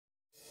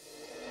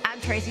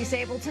Tracy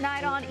Sable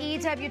tonight on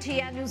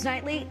EWTN News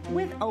Nightly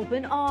with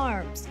open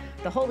arms.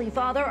 The Holy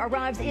Father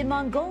arrives in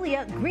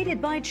Mongolia greeted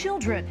by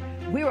children.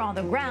 We're on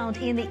the ground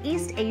in the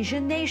East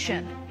Asian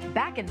nation.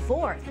 Back and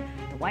forth.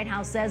 The White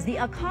House says the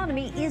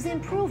economy is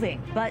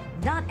improving, but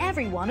not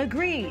everyone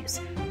agrees.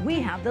 We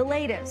have the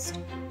latest.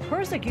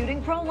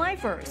 Persecuting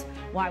pro-lifers.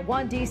 Why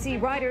one D.C.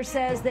 writer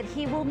says that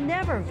he will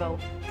never vote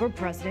for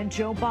President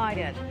Joe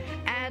Biden.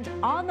 And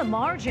on the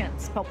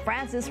margins, Pope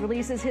Francis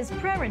releases his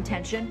prayer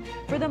intention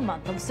for the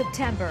month of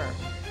September.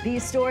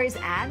 These stories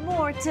and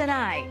more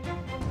tonight.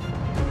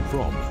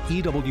 From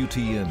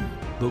EWTN,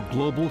 the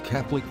Global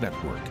Catholic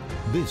Network,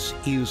 this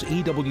is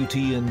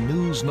EWTN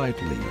News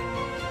Nightly.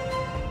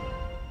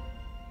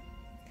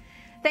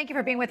 Thank you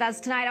for being with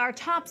us tonight. Our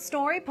top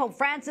story, Pope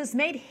Francis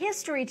made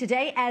history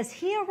today as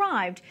he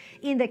arrived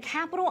in the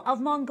capital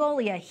of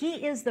Mongolia.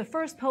 He is the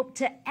first pope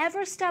to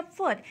ever step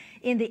foot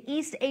in the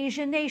East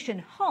Asian nation,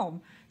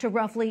 home to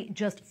roughly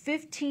just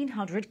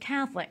 1,500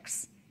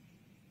 Catholics.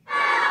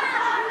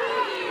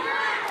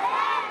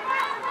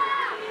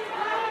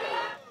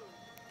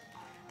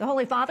 The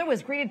Holy Father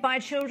was greeted by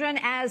children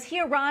as he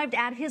arrived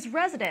at his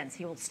residence.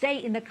 He will stay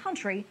in the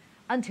country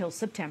until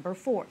September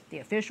 4th. The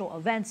official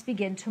events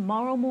begin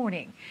tomorrow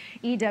morning.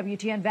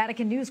 EWTN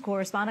Vatican News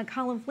Correspondent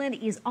Colm Flynn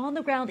is on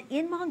the ground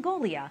in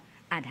Mongolia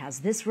and has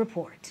this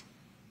report.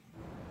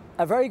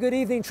 A very good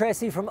evening,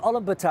 Tracy, from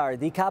Ulaanbaatar,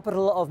 the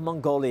capital of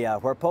Mongolia,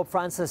 where Pope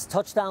Francis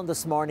touched down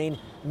this morning,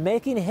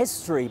 making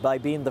history by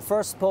being the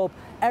first pope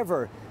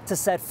ever to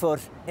set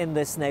foot in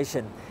this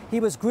nation.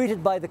 He was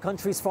greeted by the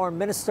country's foreign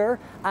minister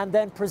and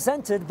then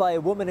presented by a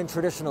woman in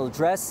traditional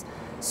dress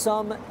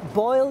some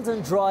boiled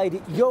and dried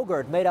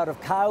yogurt made out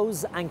of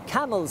cows and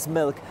camel's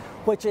milk,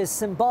 which is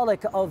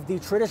symbolic of the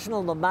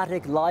traditional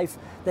nomadic life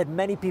that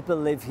many people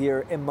live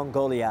here in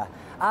Mongolia.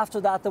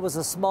 After that, there was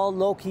a small,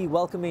 low-key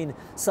welcoming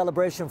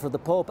celebration for the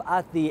Pope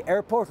at the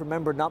airport.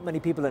 Remember, not many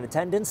people in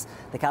attendance.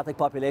 The Catholic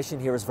population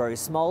here is very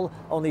small,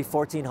 only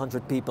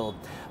 1,400 people.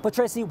 But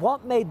Tracy,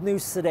 what made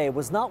news today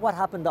was not what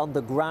happened on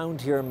the ground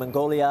here in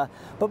Mongolia,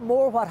 but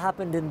more what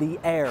happened in the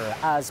air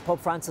as Pope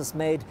Francis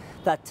made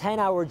that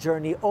 10-hour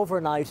journey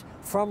overnight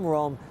from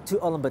Rome to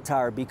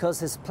Ulaanbaatar, because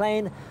his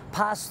plane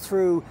passed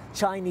through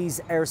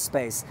Chinese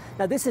airspace.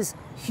 Now, this is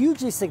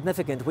hugely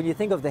significant when you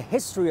think of the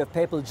history of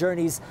papal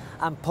journeys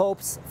and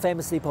popes,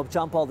 famously Pope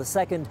John Paul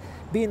II,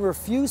 being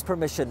refused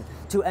permission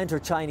to enter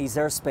Chinese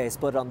airspace.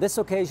 But on this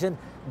occasion,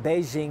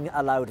 Beijing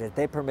allowed it.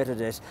 They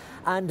permitted it.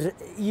 And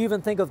you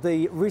even think of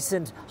the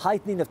recent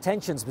heightening of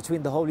tensions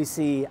between the Holy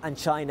See and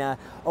China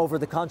over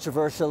the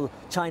controversial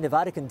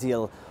China-Vatican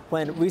deal,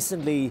 when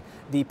recently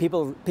the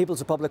People's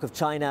Republic of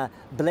China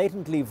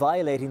blatantly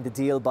violating the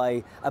deal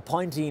by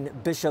appointing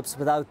bishops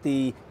without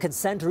the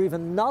consent or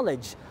even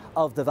knowledge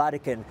of the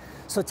Vatican.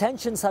 So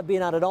tensions have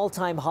been at an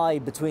all-time high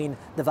between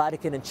the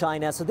Vatican and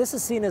China. So this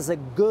is seen as a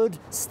good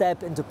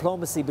step in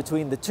diplomacy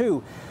between the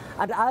two.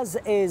 And as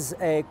is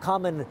a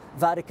common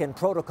Vatican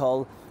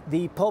protocol,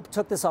 the Pope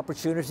took this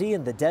opportunity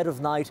in the dead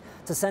of night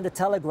to send a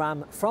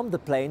telegram from the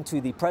plane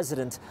to the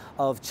President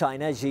of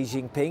China, Xi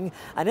Jinping.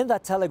 And in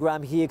that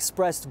telegram, he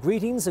expressed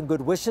greetings and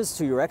good wishes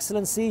to Your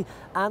Excellency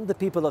and the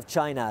people of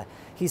China.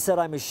 He said,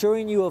 "I'm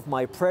assuring you of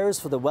my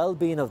prayers for the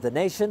well-being of the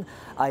nation.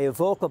 I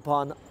evoke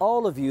upon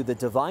all of you the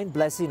divine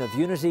blessing of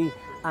unity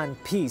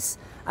and peace."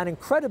 And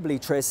incredibly,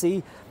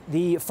 Tracy,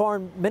 the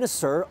foreign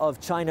minister of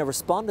China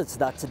responded to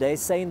that today,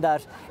 saying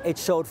that it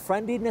showed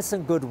friendliness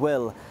and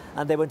goodwill.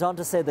 And they went on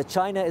to say that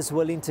China is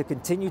willing to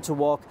continue to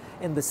walk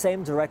in the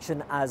same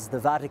direction as the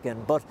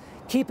Vatican. But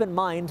keep in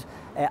mind,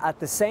 at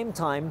the same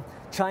time,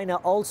 China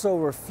also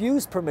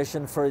refused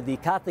permission for the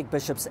Catholic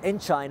bishops in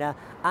China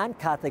and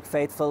Catholic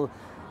faithful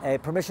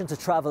permission to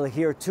travel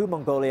here to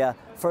Mongolia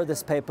for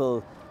this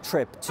papal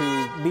trip to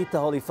meet the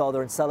Holy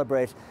Father and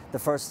celebrate the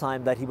first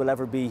time that he will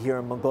ever be here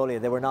in Mongolia.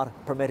 They were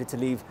not permitted to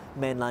leave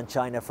mainland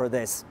China for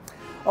this.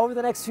 Over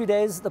the next few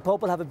days, the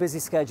Pope will have a busy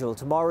schedule.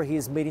 Tomorrow he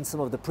is meeting some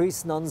of the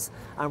priests, nuns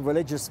and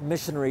religious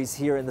missionaries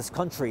here in this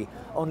country,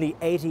 only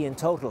 80 in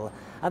total.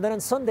 And then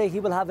on Sunday he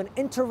will have an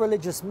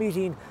interreligious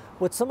meeting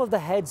with some of the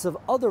heads of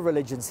other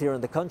religions here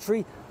in the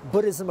country,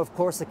 Buddhism of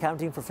course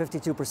accounting for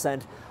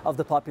 52% of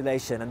the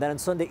population. And then on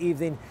Sunday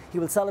evening he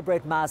will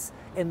celebrate Mass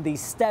in the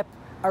Steppe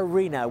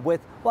Arena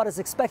with what is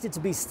expected to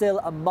be still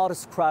a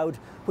modest crowd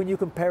when you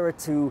compare it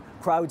to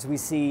crowds we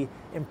see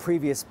in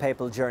previous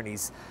papal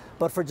journeys.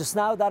 But for just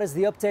now, that is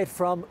the update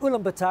from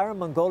Ulaanbaatar,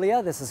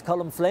 Mongolia. This is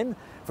Colm Flynn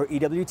for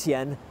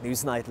EWTN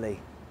News Nightly.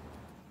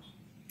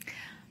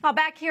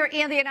 Back here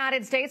in the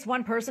United States,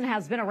 one person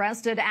has been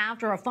arrested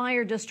after a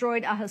fire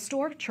destroyed a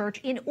historic church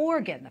in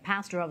Oregon. The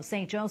pastor of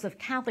St. Joseph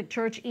Catholic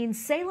Church in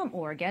Salem,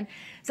 Oregon,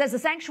 says the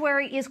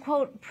sanctuary is,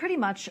 quote, pretty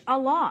much a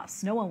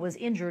loss. No one was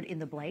injured in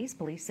the blaze.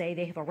 Police say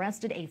they have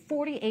arrested a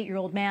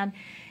 48-year-old man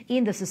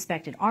in the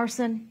suspected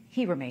arson.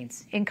 He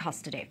remains in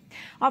custody.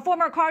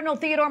 Former Cardinal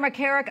Theodore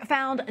McCarrick,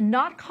 found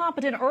not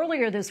competent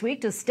earlier this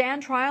week to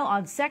stand trial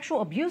on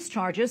sexual abuse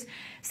charges,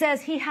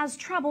 says he has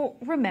trouble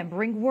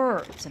remembering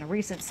words. In a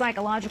recent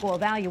psychological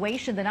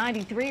evaluation, the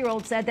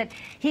 93-year-old said that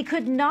he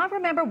could not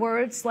remember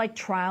words like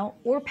trial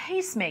or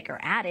pacemaker,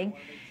 adding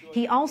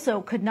he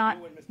also could not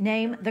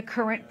name the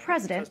current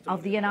president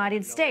of the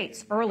United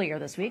States. Earlier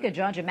this week, a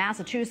judge in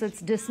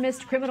Massachusetts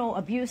dismissed criminal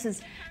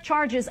abuse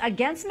charges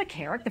against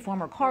McCarrick. The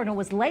former cardinal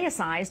was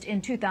laicized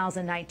in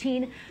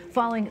 2019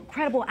 following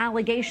credible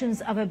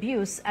allegations of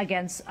abuse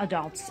against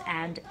adults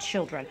and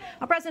children.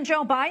 President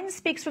Joe Biden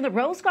speaks from the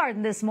Rose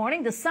Garden this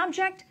morning. The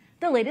subject,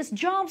 the latest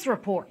jobs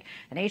report.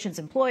 The nation's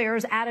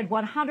employers added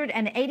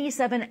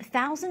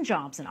 187,000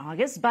 jobs in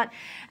August. But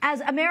as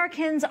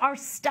Americans are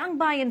stung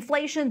by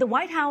inflation, the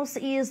White House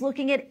is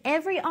looking at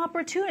every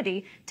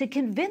opportunity to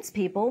convince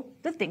people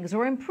that things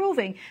are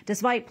improving,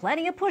 despite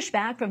plenty of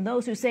pushback from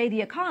those who say the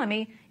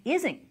economy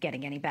isn't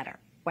getting any better.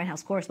 White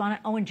House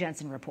correspondent Owen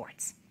Jensen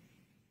reports.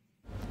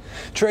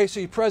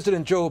 Tracy,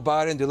 President Joe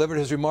Biden delivered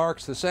his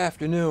remarks this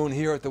afternoon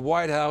here at the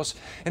White House.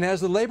 And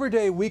as the Labor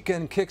Day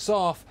weekend kicks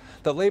off,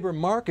 the labor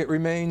market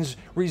remains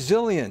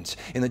resilient.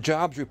 In the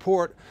jobs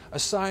report, a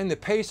sign the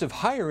pace of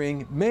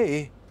hiring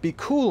may be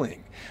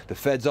cooling. The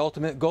Fed's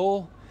ultimate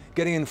goal,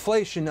 getting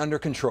inflation under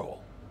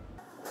control.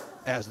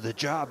 As the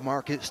job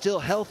market, still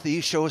healthy,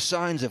 shows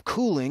signs of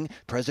cooling,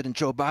 President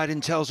Joe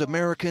Biden tells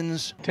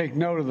Americans, take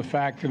note of the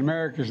fact that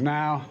America is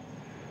now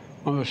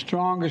one of the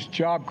strongest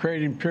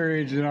job-creating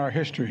periods in our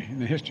history, in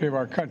the history of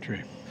our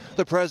country.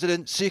 The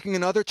president, seeking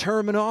another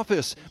term in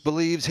office,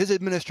 believes his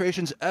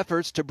administration's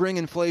efforts to bring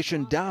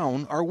inflation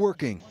down are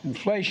working.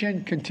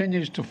 Inflation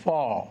continues to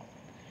fall.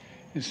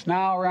 It's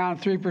now around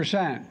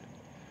 3%,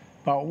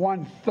 about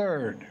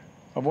 1/3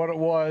 of what it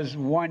was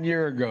 1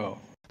 year ago.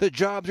 The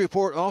jobs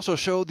report also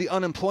showed the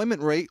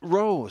unemployment rate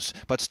rose,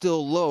 but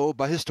still low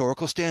by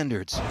historical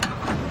standards.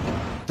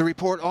 The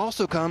report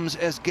also comes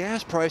as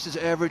gas prices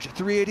average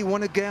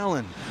 $3.81 a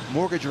gallon.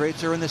 Mortgage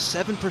rates are in the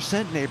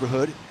 7%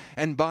 neighborhood,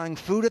 and buying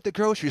food at the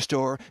grocery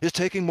store is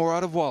taking more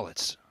out of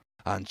wallets.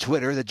 On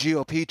Twitter, the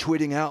GOP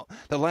tweeting out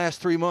the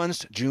last 3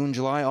 months, June,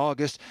 July,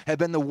 August, have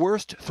been the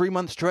worst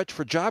 3-month stretch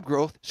for job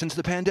growth since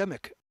the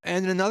pandemic.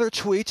 And in another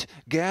tweet,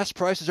 gas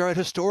prices are at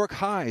historic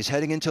highs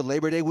heading into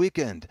Labor Day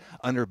weekend.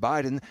 Under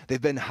Biden,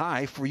 they've been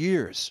high for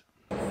years.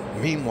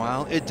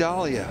 Meanwhile,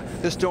 Idalia,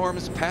 the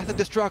storm's path of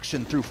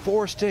destruction through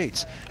 4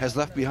 states, has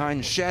left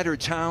behind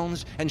shattered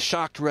towns and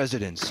shocked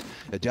residents.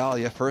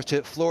 Idalia first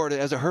hit Florida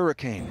as a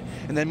hurricane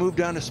and then moved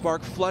on to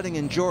spark flooding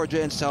in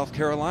Georgia and South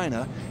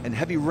Carolina and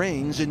heavy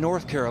rains in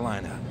North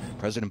Carolina.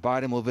 President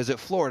Biden will visit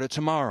Florida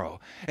tomorrow.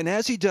 And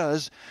as he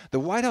does,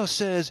 the White House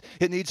says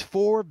it needs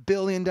 $4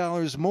 billion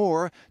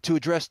more to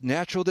address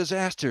natural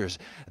disasters.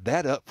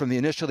 That up from the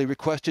initially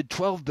requested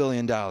 $12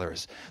 billion.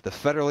 The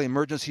Federal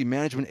Emergency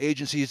Management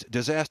Agency's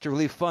Disaster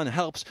Relief Fund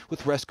helps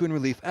with rescue and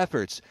relief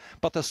efforts.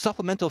 But the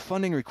supplemental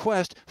funding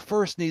request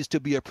first needs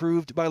to be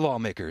approved by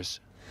lawmakers.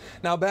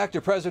 Now back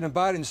to President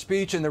Biden's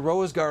speech in the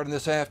Rose Garden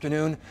this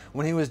afternoon.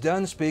 When he was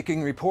done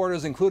speaking,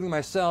 reporters, including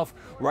myself,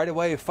 right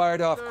away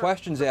fired off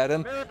questions at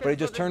him, but he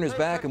just turned his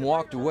back and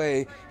walked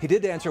away. He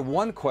did answer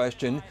one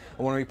question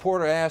when a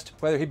reporter asked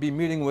whether he'd be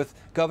meeting with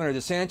Governor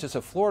DeSantis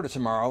of Florida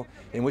tomorrow,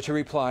 in which he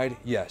replied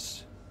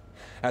yes.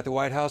 At the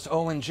White House,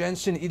 Owen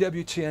Jensen,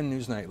 EWTN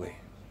News Nightly.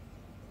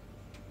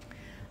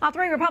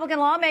 3 Republican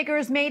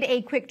lawmakers made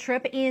a quick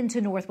trip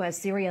into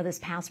Northwest Syria this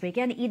past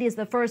weekend. It is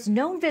the first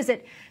known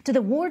visit to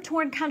the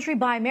war-torn country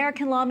by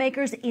American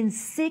lawmakers in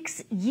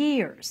 6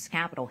 years.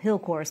 Capitol Hill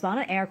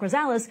correspondent Eric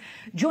Rosales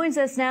joins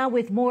us now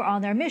with more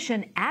on their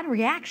mission and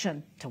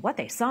reaction to what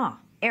they saw.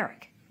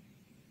 Eric.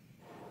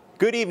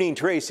 Good evening,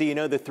 Tracy. You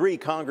know, the 3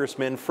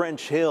 congressmen,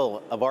 French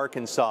Hill of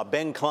Arkansas,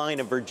 Ben Cline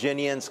of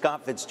Virginia, and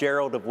Scott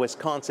Fitzgerald of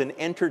Wisconsin,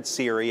 entered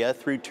Syria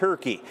through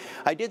Turkey.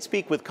 I did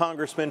speak with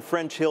Congressman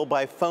French Hill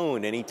by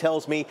phone, and he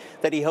tells me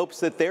that he hopes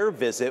that their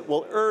visit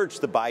will urge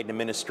the Biden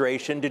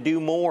administration to do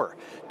more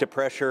to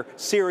pressure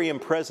Syrian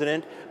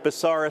President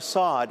Bashar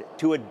Assad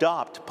to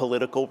adopt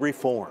political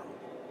reform.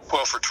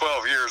 Well, for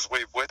 12 years,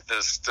 we've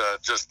witnessed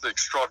just the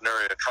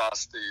extraordinary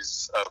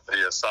atrocities of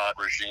the Assad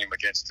regime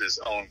against his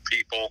own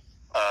people.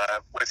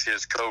 With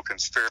his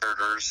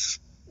co-conspirators,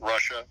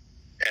 Russia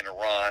and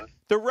Iran.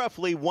 The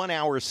roughly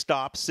 1-hour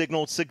stop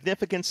signaled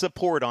significant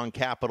support on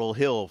Capitol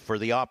Hill for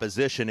the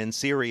opposition in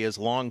Syria's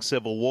long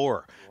civil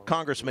war.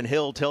 Congressman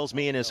Hill tells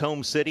me in his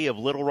home city of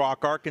Little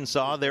Rock,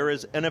 Arkansas, there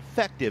is an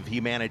effective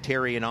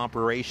humanitarian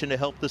operation to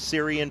help the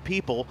Syrian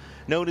people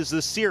known as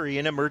the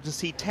Syrian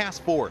Emergency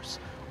Task Force,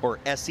 or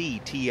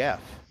SETF.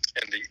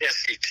 And the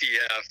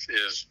SETF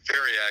is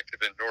very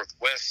active in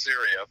northwest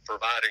Syria,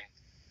 providing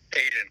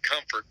aid and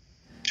comfort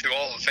to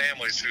all the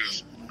families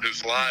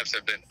whose lives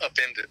have been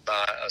upended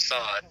by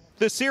Assad.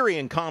 The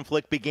Syrian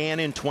conflict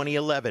began in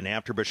 2011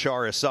 after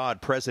Bashar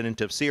Assad,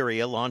 president of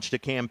Syria, launched a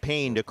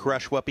campaign to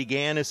crush what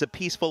began as a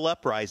peaceful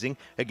uprising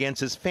against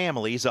his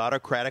family's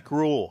autocratic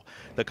rule.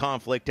 The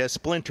conflict has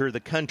splintered the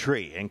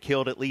country and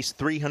killed at least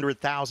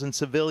 300,000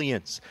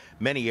 civilians.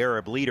 Many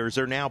Arab leaders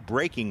are now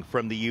breaking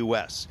from the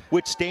U.S.,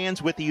 which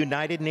stands with the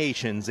United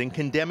Nations in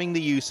condemning the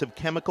use of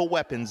chemical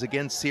weapons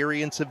against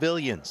Syrian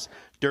civilians.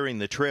 During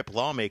the trip,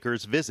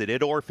 lawmakers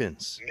visited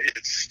orphans.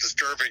 It's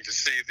disturbing to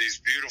see these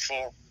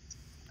beautiful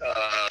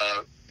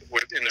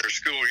in their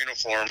school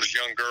uniforms,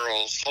 young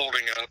girls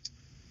holding up,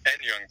 and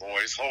young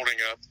boys holding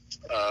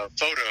up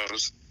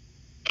photos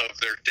of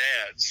their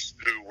dads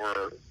who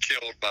were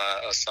killed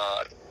by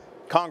Assad.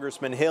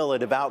 Congressman Hill, a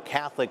devout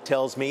Catholic,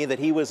 tells me that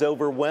he was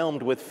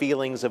overwhelmed with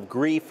feelings of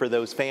grief for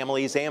those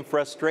families and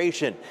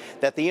frustration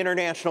that the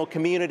international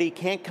community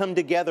can't come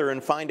together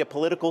and find a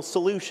political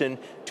solution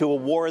to a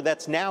war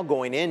that's now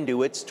going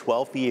into its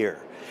 12th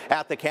year.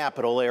 At the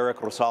Capitol, Eric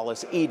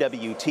Rosales,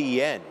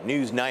 EWTN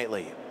News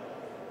Nightly.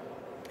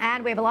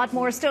 And we have a lot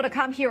more still to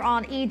come here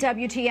on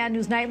EWTN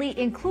News Nightly,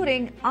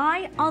 including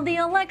Eye on the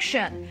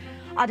Election.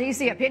 A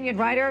D.C. opinion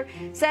writer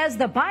says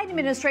the Biden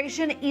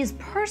administration is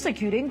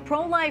persecuting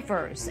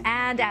pro-lifers.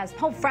 And as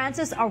Pope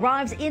Francis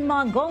arrives in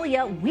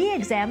Mongolia, we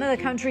examine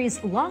the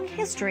country's long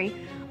history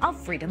of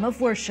freedom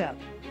of worship.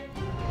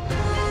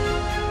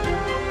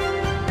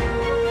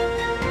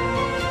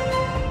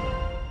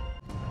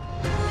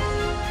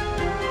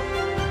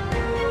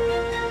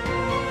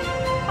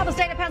 The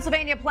state of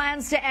Pennsylvania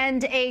plans to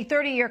end a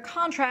 30-year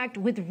contract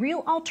with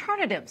Real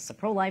Alternatives, a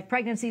pro-life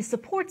pregnancy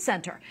support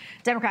center.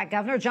 Democrat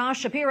Governor Josh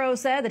Shapiro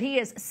said that he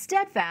is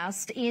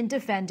steadfast in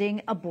defending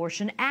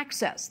abortion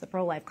access. The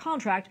pro-life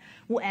contract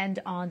will end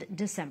on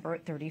December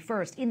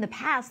 31st. In the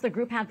past, the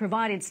group had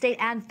provided state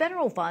and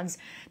federal funds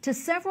to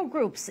several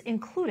groups,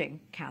 including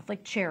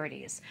Catholic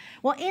charities.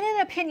 Well, in an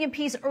opinion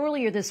piece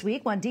earlier this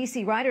week, one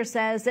D.C. writer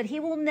says that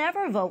he will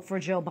never vote for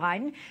Joe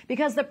Biden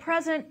because the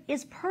president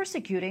is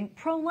persecuting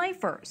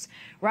pro-lifers.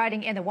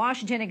 Writing in the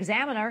Washington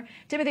Examiner,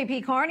 Timothy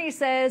P. Carney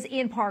says,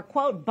 in part,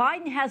 quote,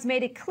 Biden has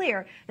made it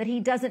clear that he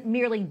doesn't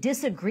merely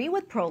disagree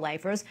with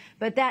pro-lifers,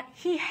 but that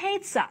he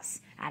hates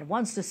us and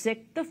wants to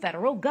stick the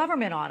federal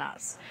government on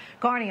us.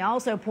 Carney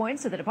also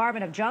points to the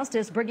Department of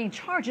Justice bringing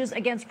charges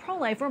against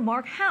pro-lifer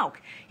Mark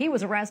Houck. He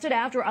was arrested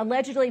after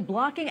allegedly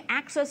blocking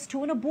access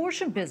to an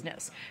abortion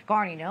business.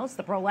 Carney notes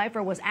the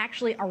pro-lifer was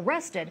actually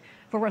arrested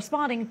for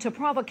responding to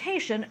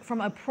provocation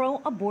from a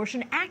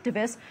pro-abortion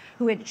activist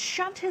who had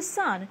shoved his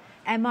son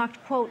and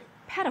mocked, quote,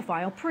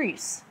 pedophile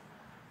priests.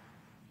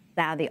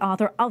 Now, the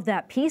author of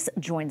that piece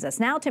joins us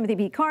now. Timothy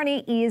P.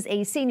 Carney is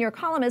a senior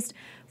columnist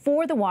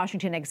for the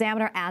Washington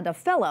Examiner and a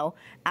fellow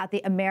at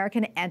the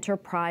American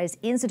Enterprise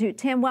Institute.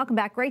 Tim, welcome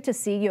back. Great to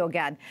see you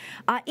again.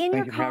 In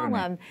your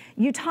column,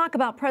 you talk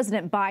about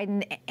President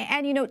Biden,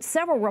 and you note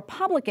several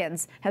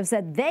Republicans have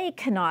said they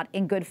cannot,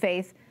 in good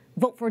faith,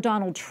 vote for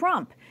Donald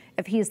Trump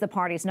if he's the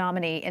party's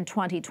nominee in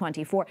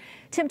 2024.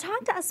 Tim,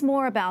 talk to us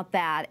more about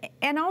that.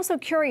 And also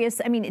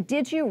curious, I mean,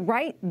 did you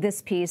write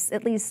this piece,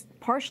 at least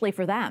partially,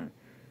 for them?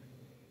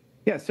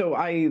 Yeah, so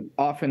I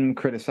often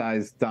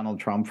criticize Donald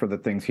Trump for the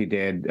things he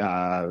did,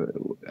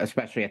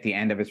 especially at the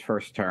end of his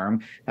first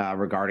term,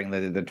 regarding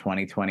the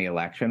 2020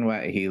 election,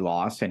 where he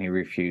lost and he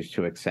refused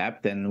to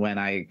accept. And when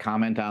I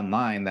comment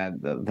online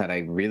that I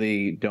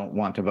really don't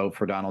want to vote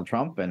for Donald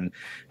Trump and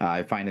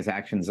I find his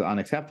actions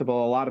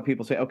unacceptable, a lot of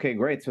people say, okay,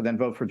 great, so then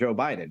vote for Joe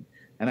Biden.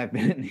 And I've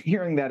been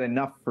hearing that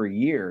enough for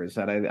years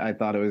that I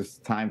thought it was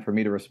time for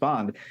me to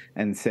respond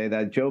and say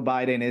that Joe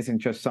Biden isn't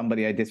just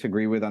somebody I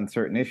disagree with on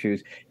certain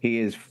issues.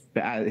 His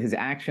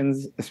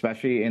actions,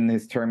 especially in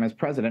his term as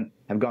president,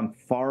 have gone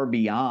far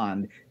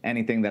beyond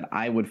anything that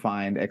I would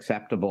find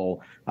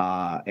acceptable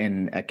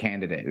in a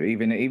candidate.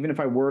 Even if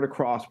I were to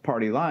cross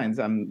party lines,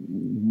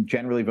 I'm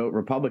generally vote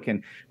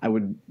Republican. I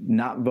would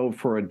not vote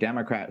for a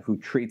Democrat who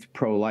treats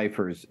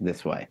pro-lifers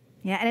this way.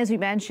 Yeah, and as we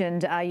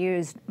mentioned, I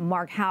used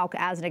Mark Houck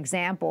as an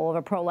example of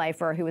a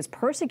pro-lifer who was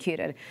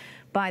persecuted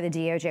by the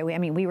DOJ.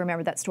 We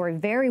remember that story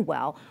very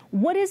well.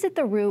 What is at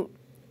the root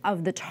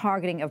of the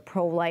targeting of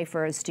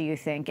pro-lifers, do you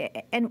think?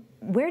 And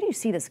where do you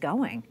see this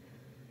going?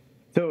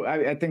 So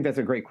I think that's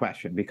a great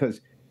question,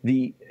 because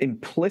the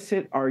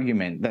implicit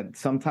argument that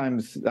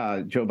sometimes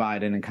Joe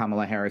Biden and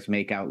Kamala Harris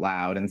make out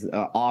loud, and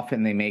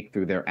often they make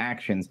through their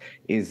actions,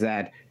 is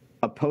that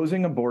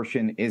opposing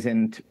abortion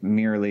isn't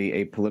merely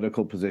a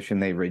political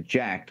position they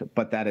reject,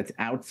 but that it's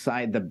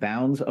outside the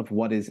bounds of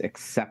what is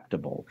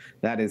acceptable.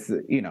 That is,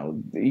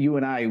 you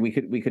and I, we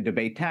could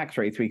debate tax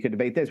rates, we could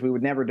debate this. We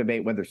would never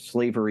debate whether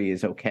slavery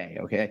is okay,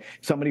 okay?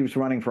 Somebody who's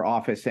running for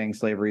office saying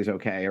slavery is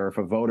okay, or if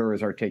a voter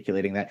is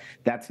articulating that,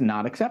 that's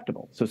not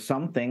acceptable. So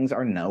some things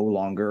are no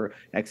longer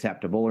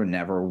acceptable or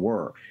never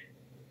were.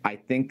 I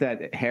think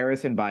that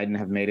Harris and Biden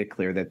have made it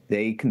clear that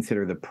they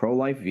consider the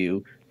pro-life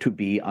view to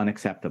be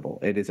unacceptable.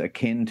 It is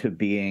akin to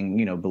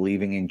being,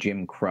 believing in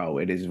Jim Crow.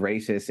 It is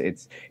racist.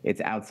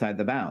 It's outside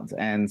the bounds.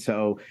 And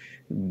so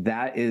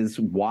that is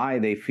why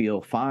they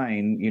feel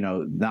fine,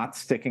 not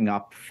sticking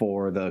up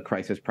for the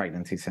crisis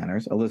pregnancy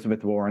centers.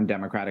 Elizabeth Warren,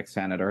 Democratic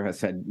senator, has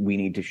said we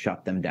need to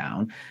shut them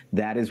down.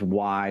 That is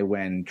why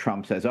when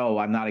Trump says, "Oh,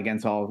 I'm not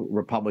against all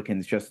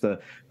Republicans, just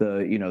the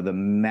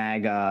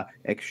MAGA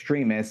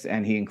extremists,"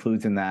 and he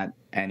includes in that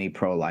any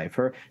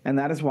pro-lifer. And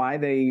that is why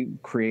they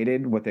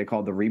created what they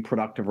call the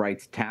Reproductive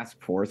Rights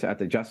Task Force at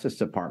the Justice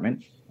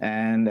Department.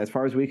 And as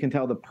far as we can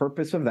tell, the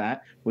purpose of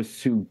that was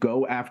to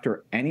go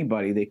after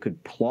anybody they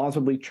could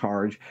plausibly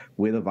charge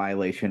with a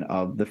violation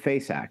of the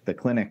FACE Act, the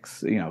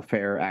clinics,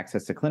 fair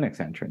access to clinics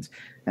entrance.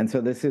 And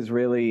so this is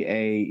really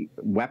a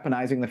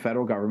weaponizing the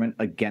federal government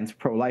against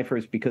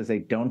pro-lifers because they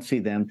don't see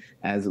them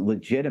as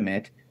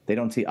legitimate. They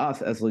don't see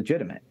us as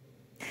legitimate.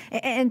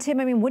 And Tim,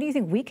 what do you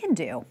think we can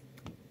do?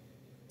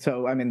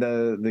 So,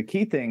 the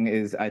key thing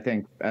is, I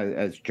think,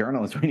 as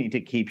journalists, we need to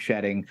keep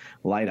shedding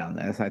light on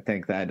this. I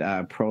think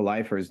that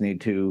pro-lifers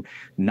need to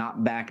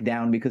not back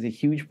down because a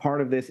huge part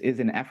of this is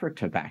an effort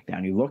to back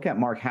down. You look at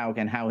Mark Houck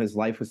and how his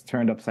life was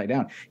turned upside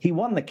down. He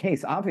won the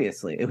case,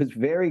 obviously. It was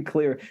very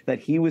clear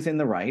that he was in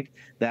the right,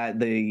 that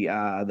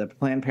the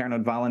Planned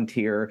Parenthood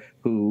volunteer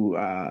who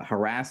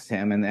harassed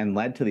him and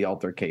led to the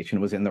altercation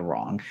was in the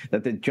wrong,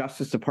 that the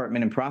Justice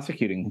Department in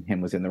prosecuting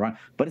him was in the wrong.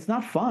 But it's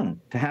not fun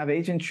to have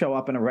agents show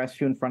up and arrest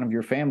you in front of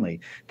your family,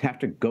 to have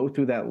to go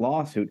through that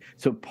lawsuit.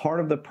 So part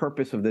of the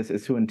purpose of this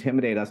is to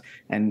intimidate us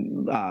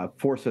and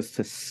force us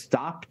to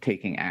stop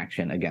taking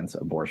action against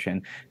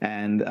abortion.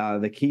 And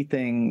the key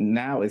thing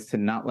now is to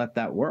not let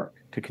that work,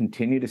 to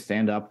continue to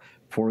stand up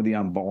for the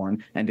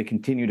unborn and to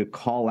continue to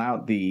call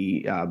out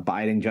the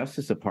Biden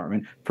Justice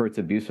Department for its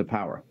abuse of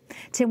power.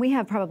 Tim, we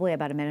have probably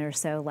about a minute or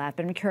so left,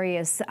 but I'm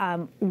curious,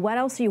 what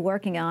else are you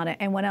working on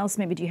and what else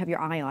maybe do you have your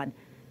eye on?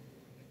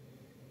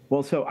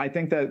 Well, so I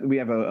think that we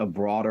have a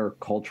broader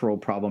cultural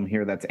problem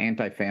here that's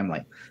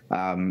anti-family.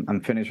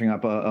 I'm finishing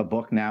up a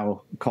book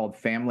now called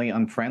Family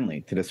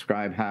Unfriendly to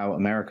describe how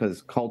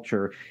America's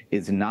culture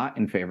is not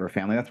in favor of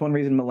family. That's one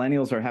reason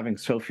millennials are having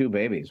so few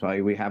babies, why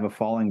we have a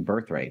falling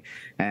birth rate.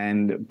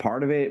 And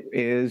part of it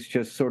is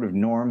just sort of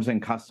norms and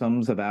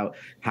customs about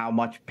how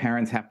much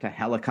parents have to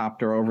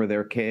helicopter over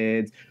their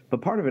kids.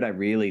 But part of it, I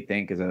really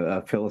think, is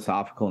a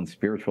philosophical and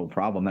spiritual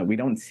problem, that we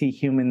don't see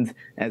humans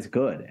as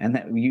good and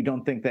that you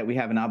don't think that we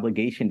have an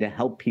obligation to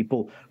help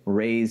people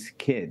raise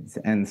kids.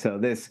 And so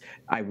this,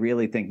 I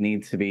really think,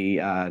 needs to be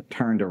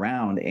turned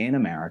around in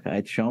America.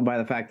 It's shown by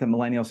the fact that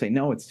millennials say,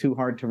 no, it's too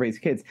hard to raise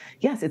kids.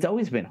 Yes, it's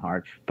always been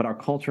hard, but our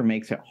culture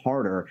makes it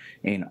harder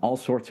in all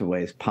sorts of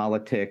ways,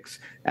 politics,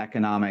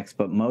 economics,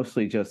 but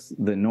mostly just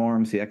the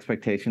norms, the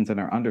expectations, and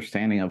our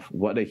understanding of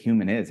what a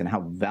human is and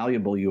how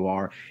valuable you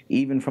are,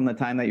 even from the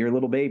time that you're a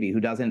little baby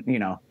who doesn't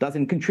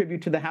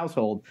contribute to the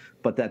household,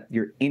 but that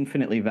you're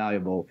infinitely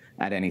valuable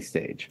at any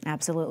stage.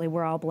 Absolutely.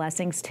 We're all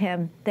blessings.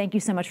 Tim, thank you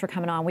so much for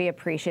coming on. We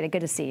appreciate it. Good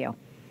to see you.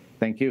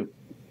 Thank you.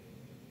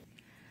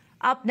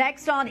 Up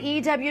next on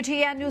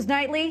EWTN News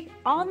Nightly,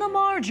 on the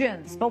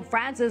margins, Pope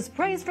Francis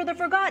prays for the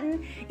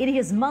forgotten in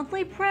his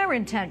monthly prayer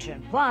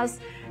intention, plus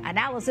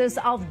analysis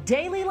of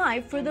daily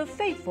life for the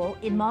faithful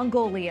in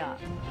Mongolia.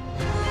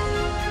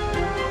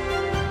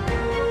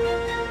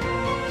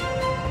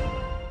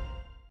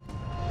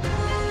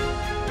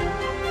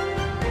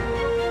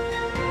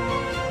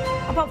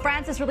 Pope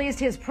Francis released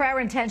his prayer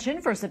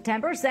intention for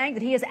September, saying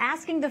that he is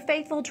asking the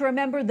faithful to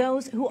remember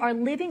those who are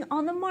living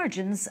on the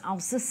margins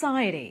of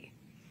society.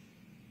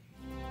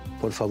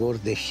 Por favor,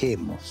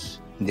 dejemos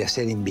de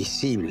hacer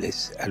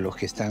invisibles a los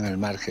que están al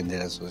margen de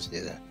la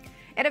sociedad.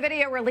 In a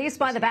video released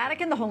by the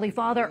Vatican, the Holy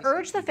Father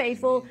urged the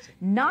faithful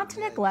not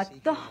to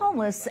neglect the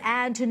homeless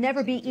and to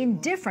never be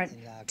indifferent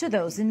to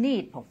those in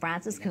need. Pope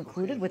Francis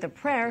concluded with a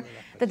prayer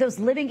that those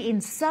living in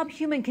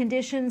subhuman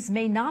conditions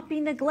may not be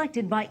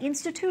neglected by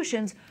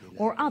institutions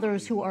or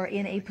others who are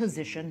in a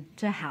position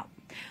to help.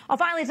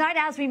 Finally tonight,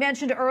 as we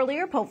mentioned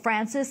earlier, Pope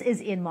Francis is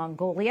in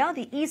Mongolia.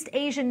 The East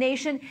Asian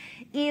nation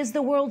is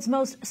the world's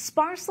most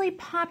sparsely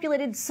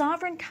populated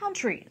sovereign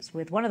country,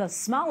 with one of the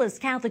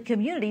smallest Catholic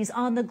communities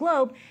on the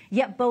globe,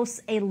 yet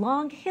boasts a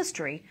long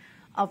history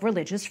of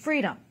religious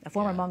freedom. A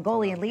former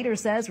Mongolian leader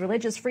says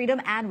religious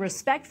freedom and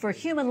respect for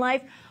human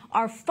life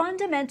are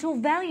fundamental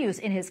values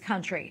in his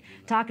country.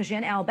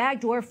 Tsakhiagiin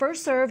Elbegdorj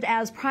first served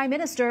as Prime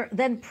Minister,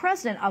 then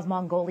President of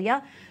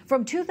Mongolia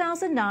from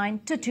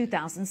 2009 to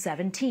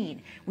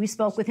 2017. We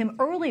spoke with him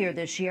earlier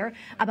this year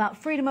about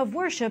freedom of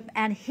worship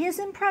and his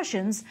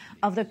impressions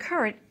of the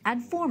current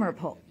and former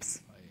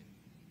popes.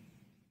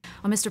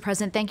 Well, Mr.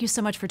 President, thank you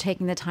so much for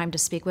taking the time to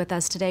speak with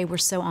us today. We're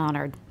so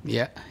honored.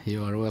 Yeah,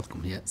 you are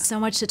welcome. Yeah. So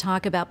much to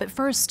talk about. But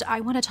first,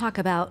 I want to talk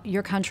about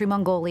your country,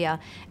 Mongolia,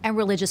 and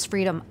religious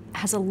freedom. It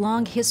has a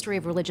long history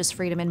of religious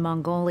freedom in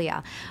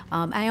Mongolia.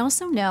 I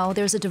also know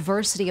there's a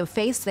diversity of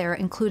faiths there,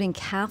 including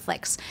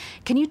Catholics.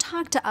 Can you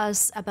talk to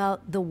us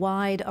about the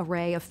wide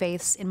array of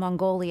faiths in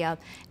Mongolia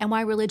and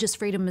why religious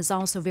freedom is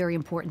also very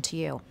important to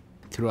you?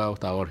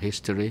 Throughout our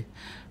history,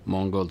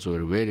 Mongols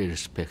were very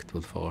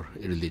respectful for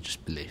religious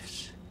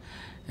beliefs.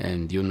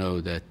 And you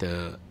know that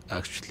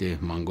actually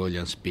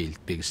Mongolians built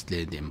biggest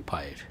land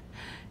empire.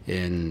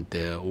 And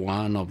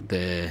one of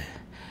the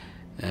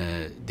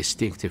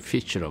distinctive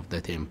feature of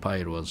that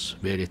empire was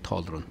very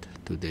tolerant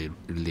to their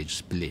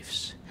religious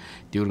beliefs.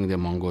 During the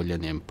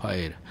Mongolian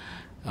Empire,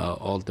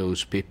 all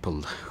those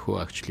people who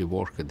actually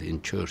worked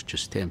in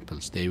churches,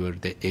 temples, they were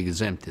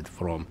exempted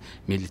from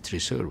military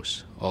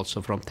service,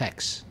 also from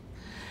tax.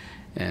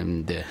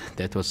 And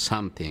that was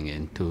something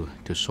and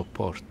to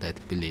support that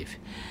belief.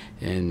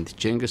 And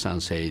Genghis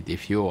Khan said,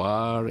 if you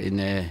are in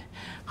the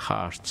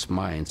hearts,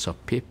 minds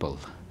of people,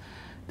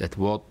 that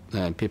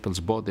people's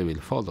body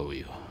will follow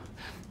you.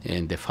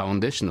 And the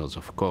foundation was,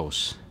 of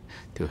course,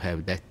 to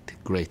have that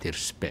great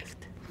respect.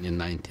 In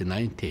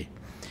 1990,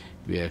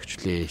 we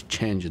actually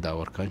changed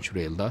our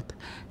country a lot,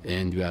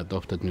 and we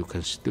adopted new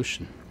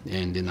constitution.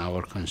 And in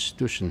our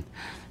constitution,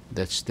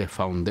 that's the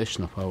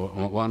foundation of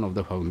one of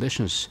the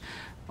foundations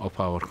of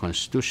our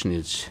constitution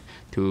is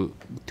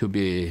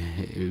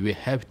we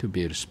have to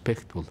be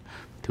respectful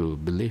to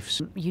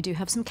beliefs. You do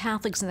have some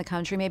Catholics in the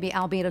country, maybe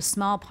albeit a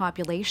small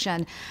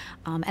population.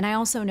 And I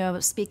also know,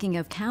 speaking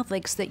of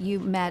Catholics, that you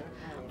met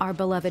our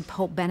beloved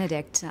Pope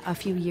Benedict a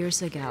few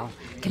years ago.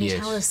 Can you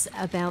tell us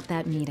about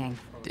that meeting?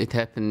 It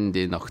happened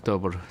in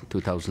October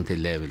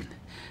 2011,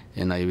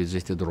 and I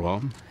visited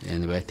Rome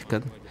and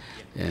Vatican,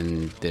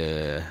 and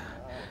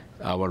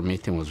our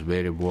meeting was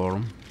very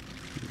warm.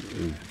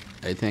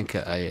 I think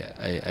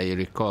I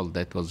recall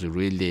that was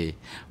really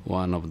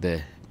one of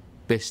the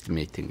best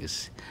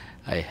meetings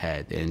I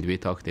had, and we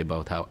talked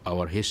about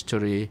our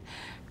history,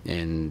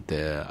 and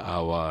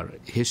our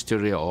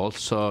history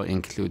also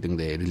including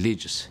the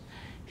religious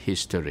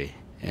history,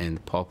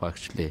 and Pope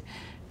actually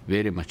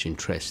very much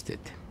interested.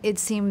 It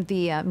seemed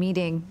the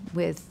meeting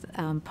with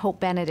Pope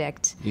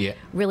Benedict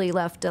really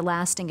left a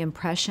lasting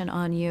impression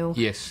on you.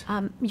 Yes.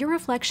 Your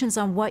reflections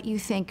on what you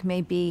think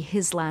may be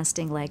his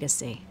lasting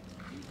legacy?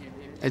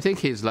 I think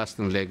his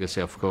lasting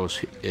legacy, of course,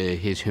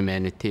 his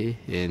humanity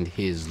and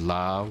his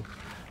love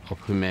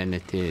of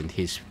humanity and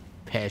his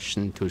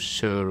passion to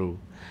serve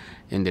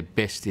in the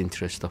best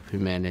interest of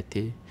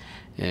humanity,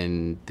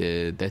 and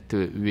that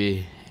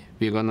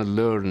we're going to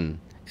learn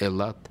a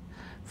lot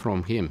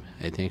from him,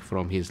 I think,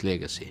 from his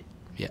legacy.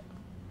 Yeah.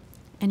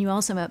 And you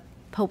also met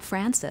Pope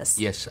Francis.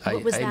 Yes.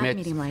 What was that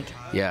meeting like?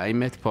 Yeah, I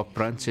met Pope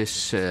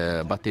Francis,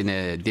 but in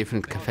a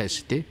different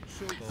capacity.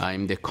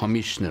 I'm the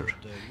commissioner.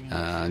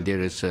 There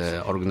is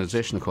an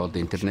organization called the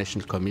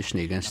International Commission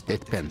Against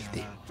Death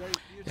Penalty.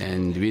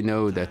 And we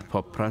know that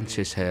Pope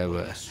Francis have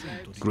a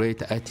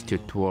great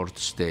attitude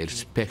towards the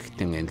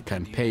respecting and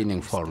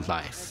campaigning for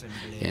life,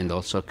 and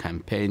also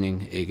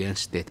campaigning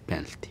against death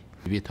penalty.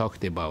 We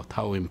talked about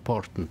how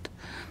important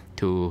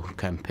to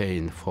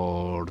campaign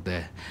for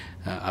the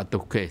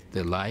advocate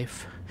the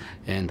life,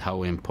 and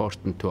how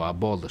important to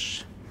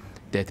abolish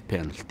death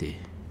penalty.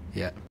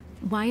 Yeah.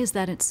 Why is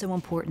that so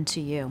important to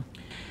you?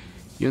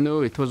 You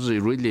know, it was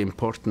really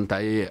important.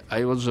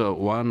 I was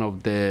one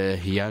of the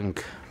young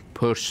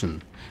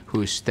person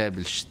who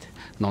established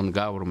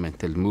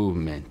non-governmental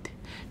movement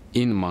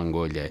in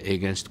Mongolia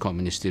against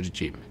communist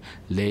regime,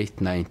 late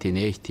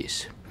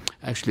 1980s.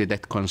 Actually,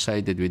 that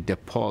coincided with the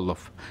fall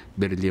of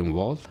Berlin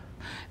Wall,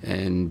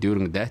 and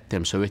during that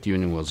time, Soviet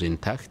Union was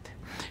intact,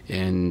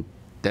 and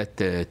that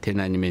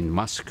Tiananmen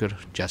massacre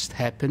just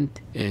happened,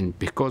 and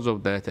because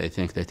of that, I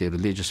think that the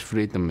religious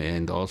freedom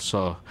and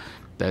also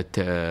that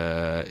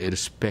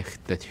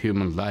respect, that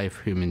human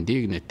life, human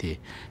dignity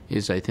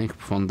is, I think,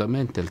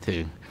 fundamental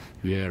thing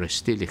we are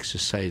still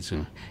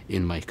exercising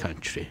in my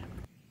country.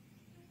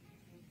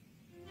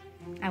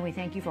 And we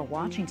thank you for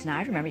watching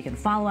tonight. Remember, you can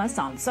follow us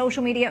on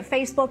social media,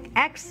 Facebook,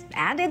 X,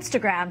 and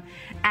Instagram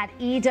at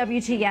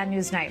EWTN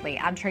News Nightly.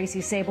 I'm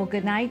Tracy Sable.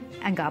 Good night,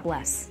 and God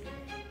bless.